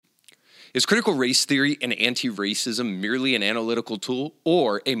Is critical race theory and anti-racism merely an analytical tool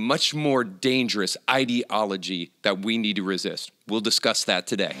or a much more dangerous ideology that we need to resist? We'll discuss that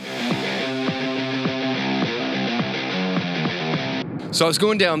today. So I was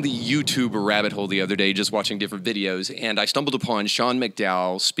going down the YouTube rabbit hole the other day, just watching different videos, and I stumbled upon Sean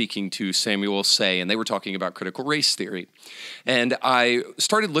McDowell speaking to Samuel Say, and they were talking about critical race theory. And I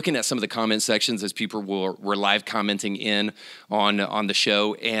started looking at some of the comment sections as people were live commenting in on the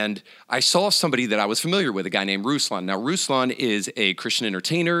show, and I saw somebody that I was familiar with, a guy named Ruslan. Now, Ruslan is a Christian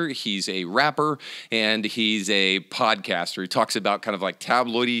entertainer, he's a rapper, and he's a podcaster. He talks about kind of like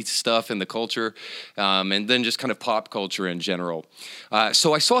tabloidy stuff in the culture, and then just kind of pop culture in general.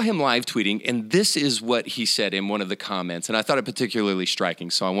 So I saw him live tweeting, and this is what he said in one of the comments, and I thought it particularly striking,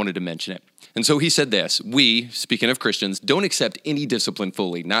 so I wanted to mention it. And so he said this: we, speaking of Christians, don't accept any discipline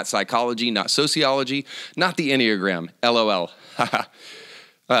fully, not psychology, not sociology, not the Enneagram, LOL.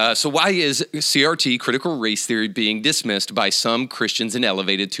 So why is CRT, critical race theory, being dismissed by some Christians and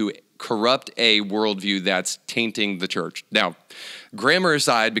elevated to corrupt a worldview that's tainting the church? Now, grammar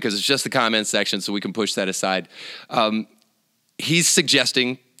aside, because it's just the comment section, so we can push that aside, he's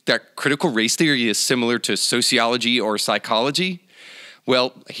suggesting that critical race theory is similar to sociology or psychology.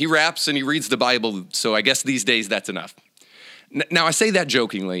 Well, he raps and he reads the Bible, so I guess these days that's enough. Now, I say that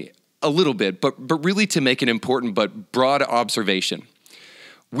jokingly a little bit, but really to make an important but broad observation.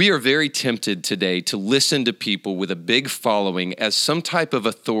 We are very tempted today to listen to people with a big following as some type of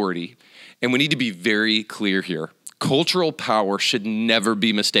authority, and we need to be very clear here. Cultural power should never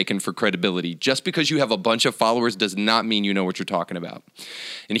be mistaken for credibility. Just because you have a bunch of followers does not mean you know what you're talking about.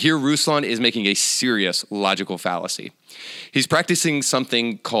 And here Ruslan is making a serious logical fallacy. He's practicing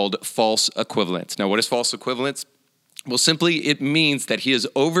something called false equivalence. Now, what is false equivalence? Well, simply it means that he is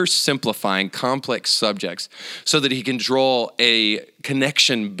oversimplifying complex subjects so that he can draw a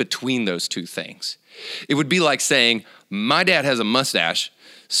connection between those two things. It would be like saying, my dad has a mustache,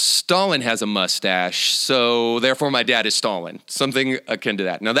 Stalin has a mustache, so therefore my dad is Stalin. Something akin to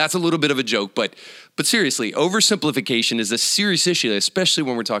that. Now, that's a little bit of a joke, but seriously, oversimplification is a serious issue, especially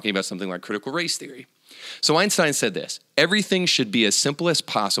when we're talking about something like critical race theory. So Einstein said this: everything should be as simple as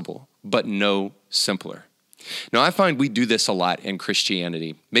possible, but no simpler. Now, I find we do this a lot in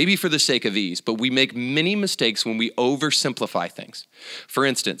Christianity, maybe for the sake of ease, but we make many mistakes when we oversimplify things. For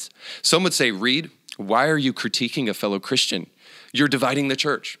instance, some would say, Reed, why are you critiquing a fellow Christian? You're dividing the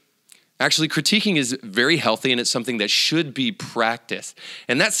church. Actually, critiquing is very healthy, and it's something that should be practiced.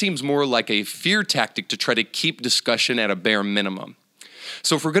 And that seems more like a fear tactic to try to keep discussion at a bare minimum.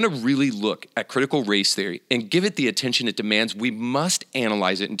 So if we're going to really look at critical race theory and give it the attention it demands, we must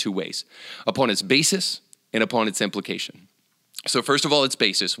analyze it in two ways: upon its basis and upon its implication. So first of all, its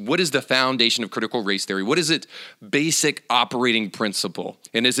basis. What is the foundation of critical race theory? What is its basic operating principle?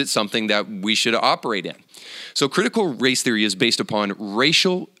 And is it something that we should operate in? So critical race theory is based upon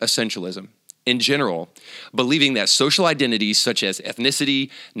racial essentialism. In general, believing that social identities such as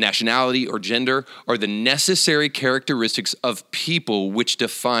ethnicity, nationality, or gender are the necessary characteristics of people which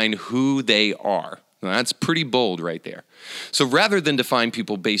define who they are. Now, that's pretty bold right there. So rather than define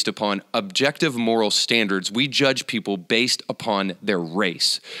people based upon objective moral standards, we judge people based upon their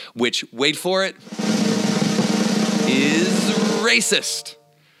race, which, wait for it, is racist.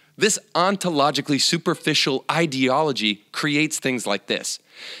 This ontologically superficial ideology creates things like this: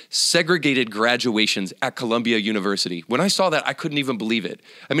 segregated graduations at Columbia University. When I saw that, I couldn't even believe it.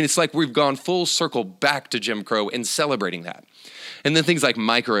 I mean, it's like we've gone full circle back to Jim Crow and celebrating that. And then things like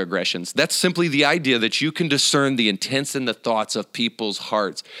microaggressions. That's simply the idea that you can discern the intents and the thoughts of people's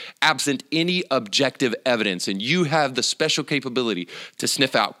hearts absent any objective evidence, and you have the special capability to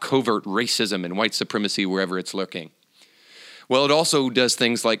sniff out covert racism and white supremacy wherever it's lurking. Well, it also does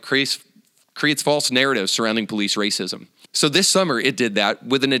things like creates false narratives surrounding police racism. So this summer, it did that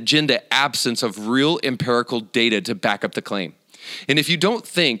with an agenda absence of real empirical data to back up the claim. And if you don't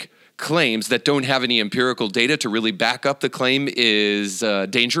think claims that don't have any empirical data to really back up the claim is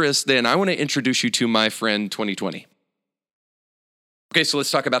dangerous, then I want to introduce you to my friend 2020. Okay, so let's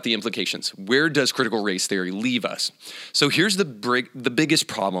talk about the implications. Where does critical race theory leave us? So here's the biggest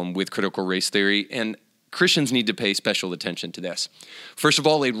problem with critical race theory, and Christians need to pay special attention to this. First of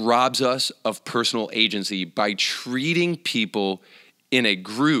all, it robs us of personal agency by treating people in a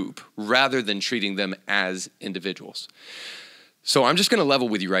group rather than treating them as individuals. So I'm just going to level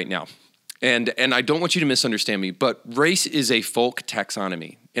with you right now. And I don't want you to misunderstand me, but race is a folk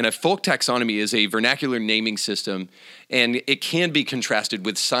taxonomy. And a folk taxonomy is a vernacular naming system, and it can be contrasted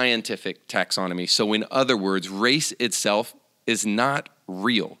with scientific taxonomy. So in other words, race itself is not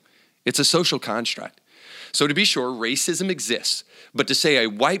real. It's a social construct. So to be sure, racism exists, but to say a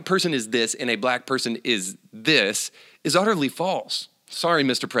white person is this and a black person is this is utterly false. Sorry,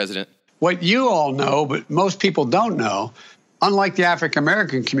 Mr. President. What you all know, but most people don't know, unlike the African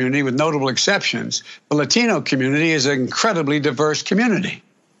American community, with notable exceptions, the Latino community is an incredibly diverse community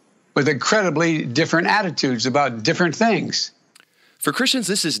with incredibly different attitudes about different things. For Christians,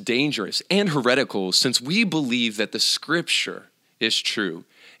 this is dangerous and heretical since we believe that the scripture is true.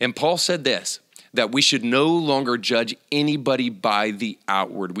 And Paul said this, that we should no longer judge anybody by the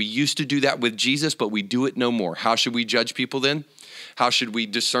outward. We used to do that with Jesus, but we do it no more. How should we judge people then? How should we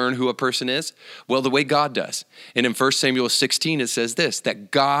discern who a person is? Well, the way God does. And in 1 Samuel 16, it says this,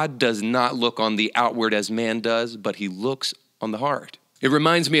 that God does not look on the outward as man does, but he looks on the heart. It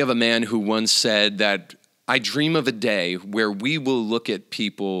reminds me of a man who once said that I dream of a day where we will look at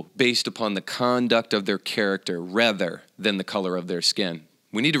people based upon the conduct of their character rather than the color of their skin.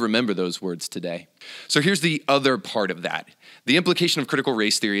 We need to remember those words today. So here's the other part of that. The implication of critical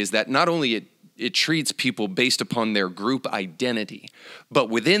race theory is that not only it treats people based upon their group identity, but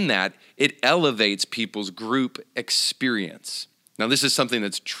within that, it elevates people's group experience. Now, this is something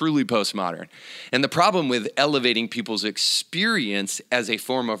that's truly postmodern. And the problem with elevating people's experience as a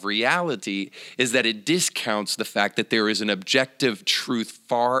form of reality is that it discounts the fact that there is an objective truth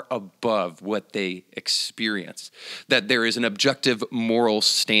far above what they experience, that there is an objective moral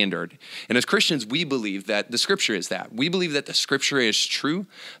standard. And as Christians, we believe that the scripture is that. We believe that the scripture is true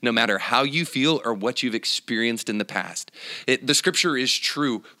no matter how you feel or what you've experienced in the past. The scripture is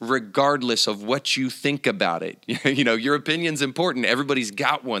true regardless of what you think about it. You know, your opinion's important. Everybody's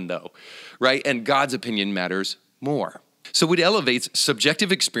got one though, right? And God's opinion matters more. So it elevates subjective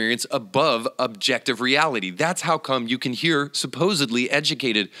experience above objective reality. That's how come you can hear supposedly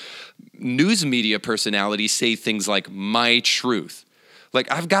educated news media personalities say things like, my truth. Like,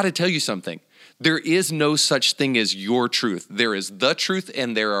 I've got to tell you something. There is no such thing as your truth. There is the truth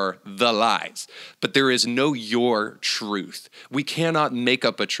and there are the lies, but there is no your truth. We cannot make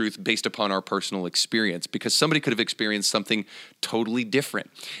up a truth based upon our personal experience because somebody could have experienced something totally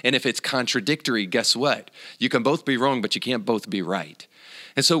different. And if it's contradictory, guess what? You can both be wrong, but you can't both be right.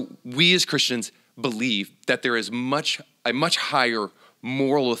 And so we as Christians believe that there is a much higher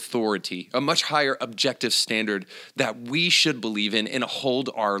moral authority, a much higher objective standard that we should believe in and hold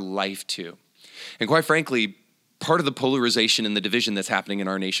our life to. And quite frankly, part of the polarization and the division that's happening in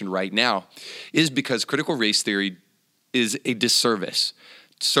our nation right now is because critical race theory is a disservice,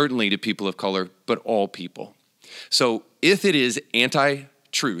 certainly to people of color, but all people. So if it is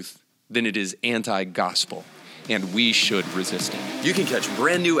anti-truth, then it is anti-gospel, and we should resist it. You can catch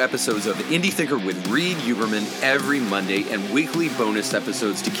brand new episodes of Indie Thinker with Reed Huberman every Monday and weekly bonus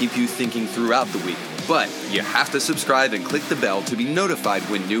episodes to keep you thinking throughout the week. But you have to subscribe and click the bell to be notified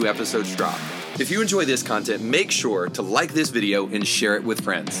when new episodes drop. If you enjoy this content, make sure to like this video and share it with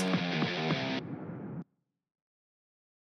friends.